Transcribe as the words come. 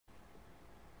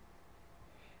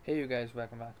Hey you guys,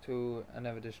 welcome back to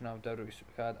another edition of WWE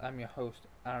SuperCard. I'm your host,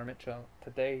 Aaron Mitchell.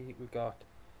 Today we got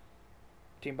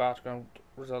team background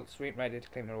results, ready to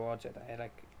claim the rewards at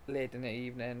late in the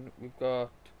evening. We've got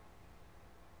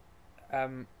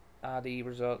RD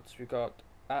results, we've got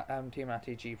team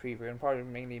RTG preview, and probably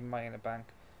mainly money in the bank.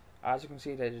 As you can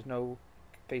see, there's no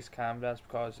face cam. That's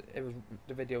because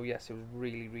the video. Yes, it was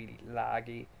really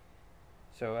laggy.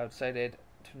 So I decided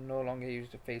to no longer use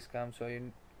the face cam, so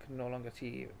you can no longer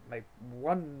see my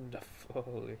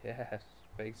wonderful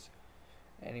face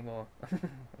anymore.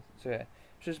 So yeah,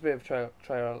 it's just a bit of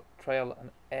trial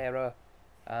and error,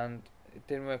 and it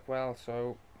didn't work well.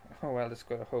 So oh well, just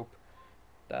gotta hope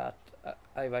that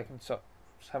I can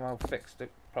somehow fix the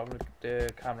problem with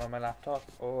the camera on my laptop,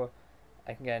 or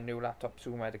I can get a new laptop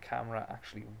soon where the camera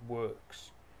actually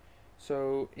works.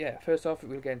 So yeah, first off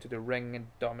we'll get into the ring and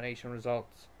domination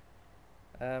results.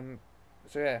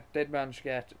 So yeah, did manage to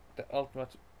get the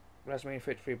ultimate WrestleMania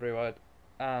 53 reward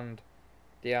and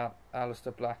the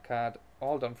Aleister Black card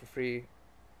all done for free.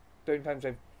 The only times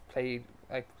I've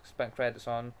spent credits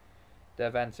on the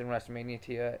events in WrestleMania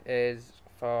tier is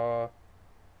for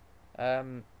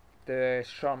the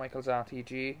Shawn Michaels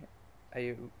RTG.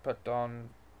 I put on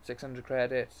 600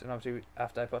 credits, and obviously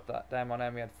after I put them on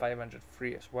them, we had 500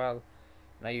 free as well,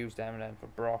 and I used them then for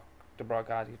the Brock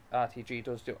RTG.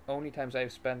 Those are the only times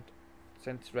I've spent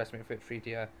since WrestleMania 53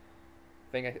 tier.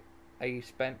 I think I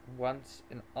spent once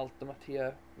in Ultimate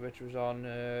tier, which was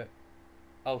on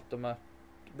Ultimate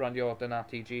Randy Orton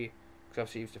RTG, because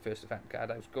obviously it was the first event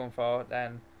card I was going for.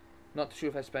 Then, not too sure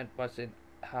if I spent once in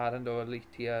Hardened or Elite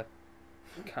tier,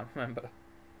 can't remember.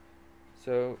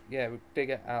 So yeah, we did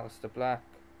get Aleister Black,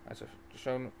 as I've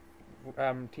shown.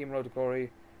 Team Road to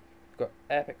Glory, we've got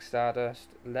Epic Stardust,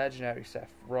 Legendary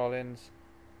Seth Rollins,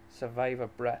 Survivor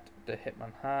Brett the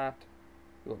Hitman Hart.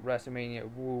 We got WrestleMania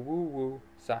Woo Woo Woo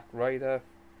Zack Ryder.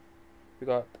 We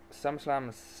got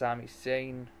SummerSlam Sami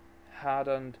Zayn.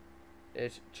 Hardened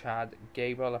is Chad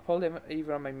Gable. I pulled him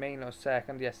either on my main or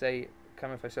second. Yes, I can't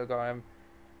remember if I still got him.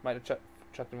 Might have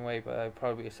chucked him away, but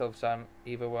probably a Silver Sun,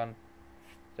 either one.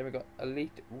 Then we got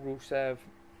Elite Rusev,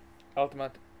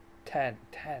 Ultimate 10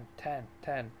 Ty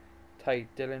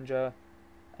Dillinger,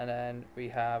 and then we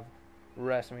have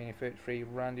WrestleMania 33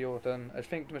 Randy Orton. I was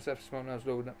thinking to myself this morning I was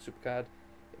loading up SuperCard,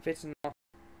 if it's not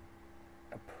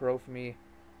a pro for me,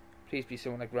 please be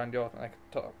someone like Randy Orton, like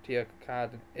a top tier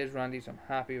card. And it is Randy, so I'm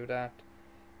happy with that.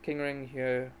 King Ring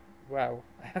here, wow,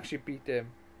 I actually beat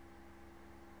him.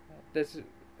 This is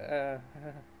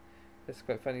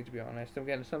quite funny, to be honest. I'm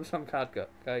getting some card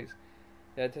guys.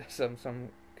 Yeah, some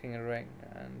King of the Ring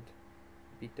and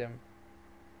beat them.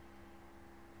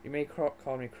 You may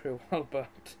call me cruel,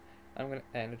 but I'm gonna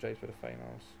energize for the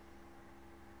finals.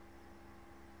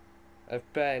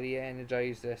 I've barely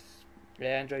energized this. I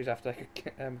energized after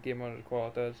game one of the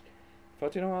quarters.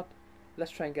 Thought, you know what?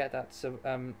 Let's try and get that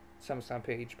SummerSlam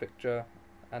page picture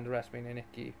and the WrestleMania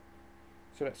Nikki.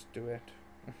 So let's do it.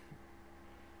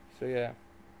 So yeah,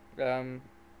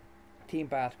 team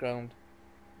background.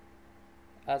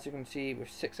 As you can see,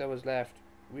 with 6 hours left,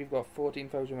 we've got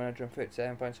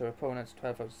 14,137 points. Our opponent's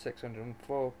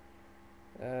 12,604.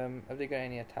 Have they got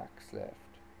any attacks left?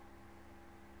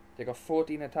 They got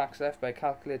 14 attacks left, but I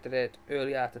calculated it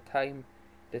earlier at the time.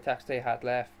 The attacks they had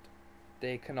left,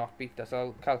 they cannot beat us.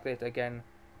 I'll calculate it again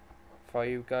for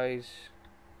you guys.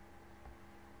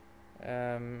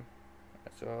 So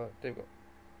they've got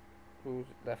who's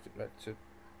left? So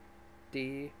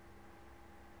D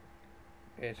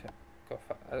is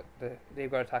they've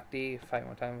got attack D 5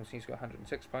 more times. He's got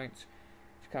 106 points.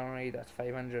 His currently that's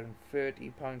 530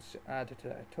 points added to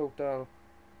that total,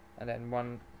 and then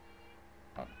one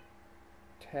on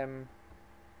Tim.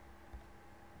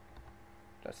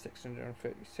 That's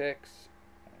 636,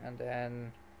 and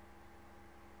then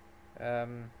so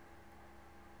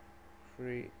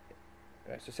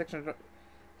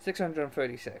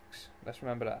 636. Let's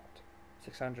remember that.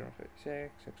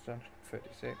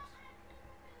 636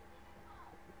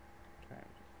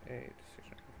 times 8,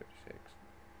 636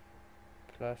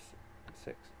 plus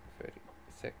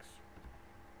 636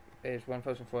 is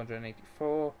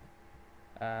 1,484,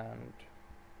 and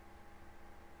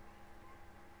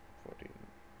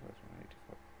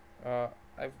 14,184.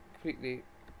 I've completely.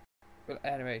 Well,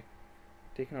 anyway,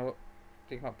 they cannot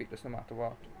beat us no matter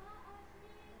what.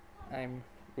 I'm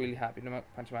really happy no matter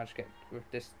how much I managed to get with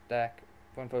this deck.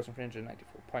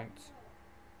 1,394 points.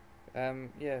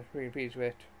 Yeah, really pleased with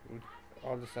it. We've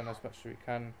all this done as much as we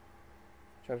can.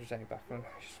 Try to send it back from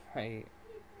my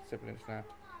siblings now.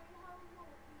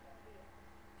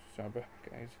 Sorry about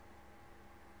that, guys.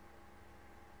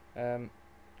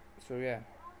 So yeah,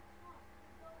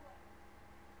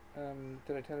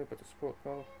 Did I tell you about the support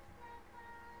call?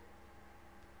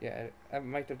 Yeah, I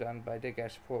might have done, but I did get a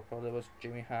support call. There was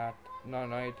Jimmy Hart, not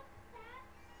annoyed,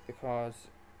 because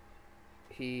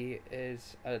he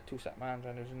is a 2-step man,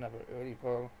 and there's another early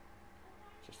call.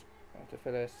 Just want to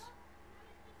fill this.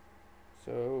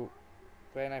 So,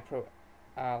 when I pro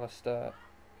Alistair,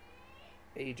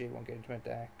 AJ won't get into my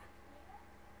deck.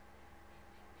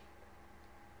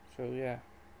 So yeah.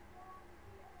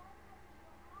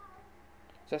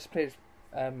 So let's play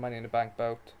Money in the Bank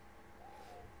bout,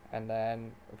 and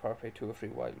then we'll probably play 2 or 3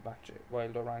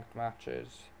 wild or ranked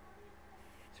matches.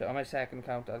 So on my second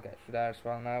account, I'll get through that as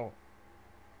well now.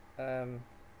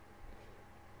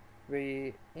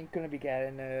 We ain't gonna be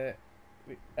getting a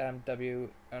W,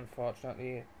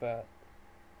 unfortunately, but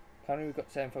currently we've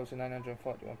got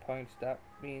 7,941 points. That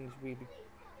means we'll be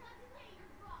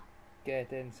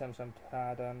getting some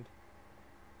hardened.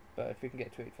 But if we can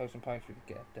get to 8,000 points, we can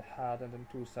get the hardened and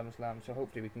 2 SummerSlam. So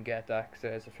hopefully we can get that, because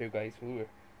there's a few guys who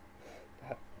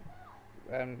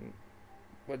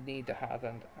would need the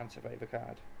hardened and survivor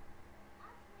card.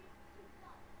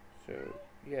 So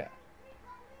yeah.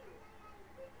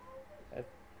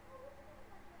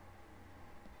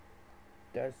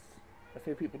 There's a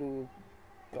few people who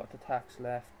got the tax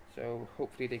left, so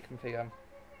hopefully they can play them.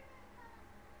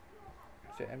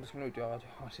 So I'm just going to do the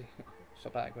audio.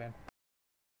 Stop that again.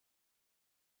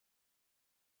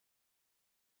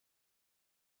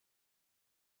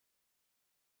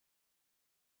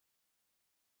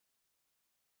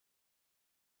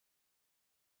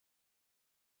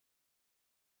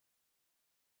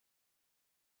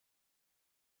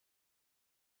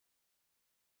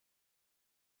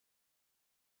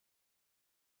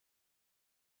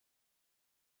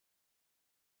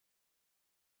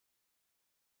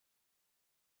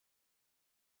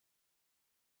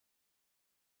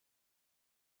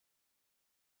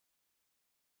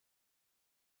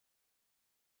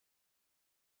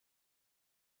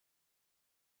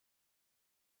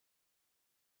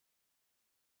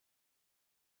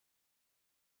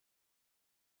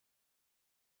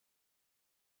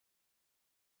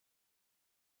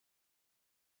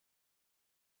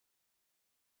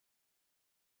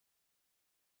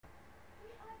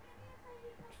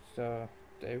 So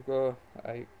there you go.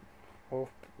 I hope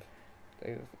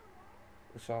they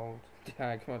resolved the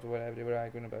argument or whatever they were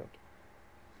arguing about.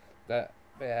 That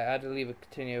yeah, I had to leave it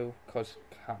continue because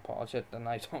I can't pause it and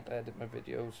I don't edit my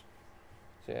videos.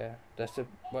 So yeah, that's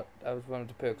what I was one of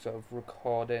the perks of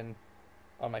recording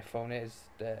on my phone is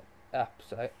the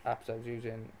apps I was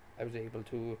using. I was able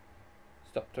to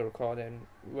stop the recording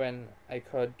when I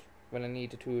could, when I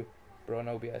needed to. But on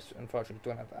OBS, unfortunately,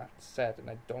 don't have that set, and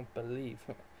I don't believe.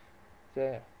 So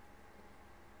yeah.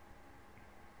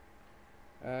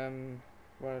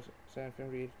 What is there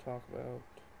anything really to talk about?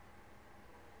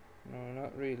 No,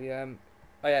 not really. Oh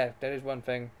yeah, there is one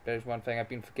thing. I've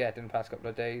been forgetting the past couple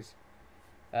of days.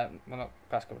 Well, not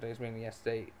past couple of days, mainly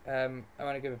yesterday. I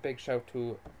want to give a big shout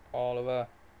to Oliver,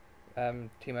 team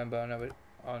member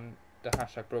on the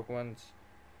hashtag Broken Ones.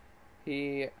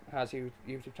 He has a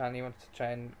YouTube channel. He wants to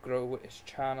try and grow his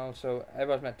channel. So I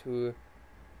was meant to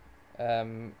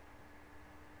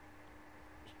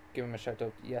give him a shout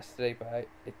out yesterday, but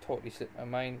it totally slipped my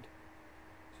mind.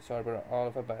 So sorry about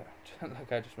Oliver, but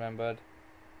like I just remembered.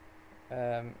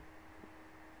 Where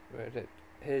is it?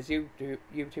 His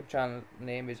YouTube channel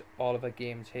name is Oliver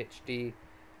Games HD.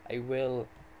 I will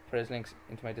put his links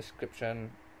into my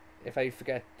description. If I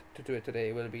forget to do it today,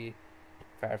 it will be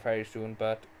very soon.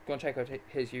 But go and check out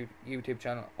his YouTube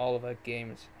channel, Oliver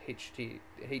Games HD.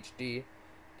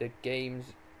 The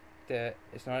games,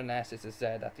 it's not an S, it's a Z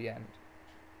at the end.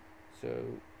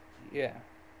 So yeah,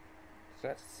 so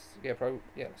let's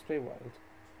play Wild,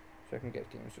 so I can get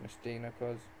games from Stina,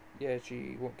 because yeah,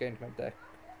 she won't get into my deck,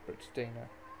 but Stina.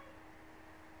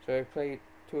 So I played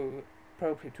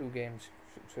probably 2 games,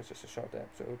 so it's just a short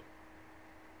episode.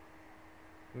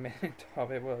 A minute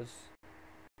of it was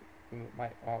my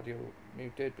audio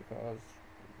muted because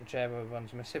whichever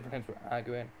ones my siblings were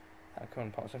arguing, I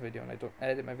couldn't pause the video, and I don't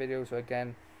edit my videos, so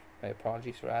again, my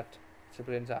apologies for that.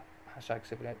 Hashtag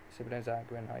siblings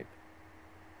arguing hype.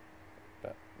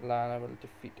 But Lana will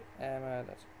defeat Emma,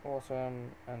 that's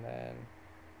awesome. And then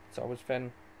it's always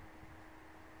Finn.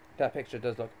 That picture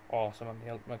does look awesome on the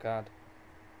Ultimate card.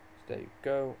 So there you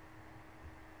go.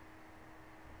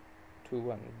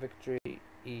 2-1 victory.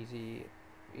 Easy,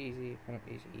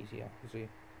 obviously.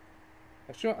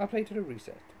 Actually, I'll play to the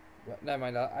reset. Well, never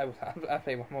mind, I'll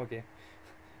play one more game.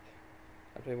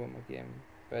 I'll play one more game.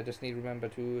 But I just need to remember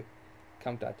to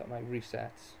count that on my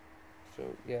resets. So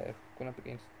yeah, going up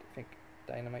against, I think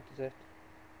Dynamite is it.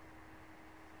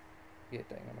 Yeah,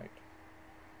 Dynamite.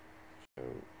 So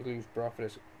we'll use Brock for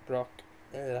this.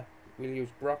 We'll use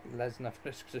Brock Lesnar for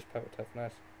this because his power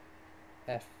toughness.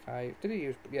 F5. Did he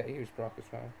use? Yeah, he used Brock as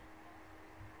well.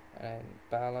 And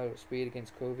Balor speed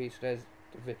against Kobe. So there's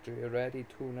the victory already.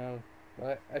 2-0.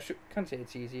 Well, I can't say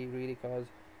it's easy really because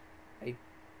I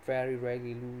very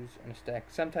rarely lose in a stack.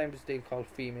 Sometimes they'll call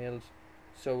females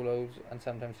solos, and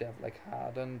sometimes they have like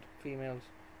hardened females.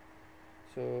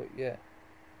 So yeah.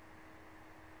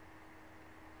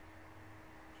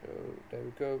 So there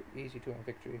we go, easy 2-1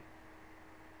 victory.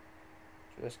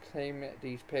 So let's claim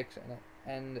these picks and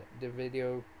end the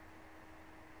video.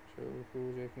 So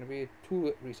who's it going to be?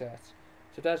 2 resets.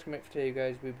 So that's going to be it for today,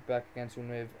 guys. We'll be back again soon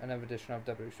with another edition of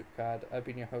WWE SuperCard. I've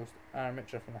been your host,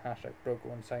 Mitchell from the hashtag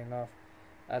Broke1 signing off.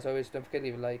 As always, don't forget to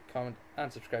leave a like, comment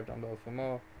and subscribe down below for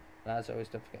more. And as always,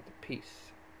 don't forget to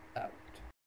peace out.